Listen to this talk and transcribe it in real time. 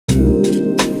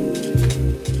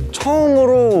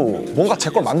처음으로 뭔가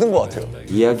제 걸 만든 것 같아요.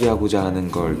 이야기하고자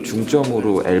하는 걸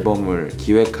중점으로 앨범을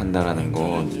기획한다라는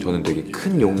건 저는 되게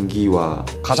큰 용기와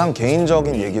가장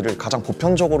개인적인 얘기를 가장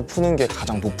보편적으로 푸는 게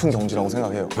가장 높은 경지라고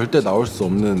생각해요. 절대 나올 수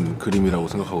없는 그림이라고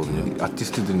생각하거든요.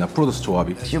 아티스트들이나 프로듀서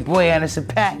조합이. It's your boy Anderson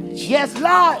 .Paak. Yes,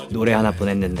 Lord. 노래 하나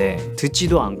보냈는데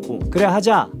듣지도 않고 그래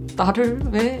하자. 나를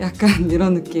왜? 약간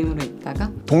이런 느낌으로 있다가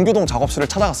동교동 작업실을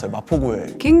찾아갔어요.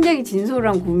 마포구에. 굉장히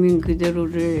진솔한 고민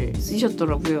그대로를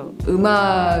쓰셨더라고요.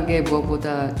 음악에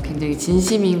무엇보다 굉장히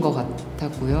진심인 것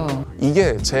같았고요.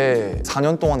 이게 제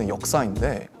 4년 동안의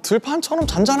역사인데 들판처럼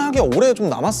잔잔하게 오래 좀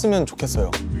남았으면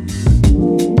좋겠어요.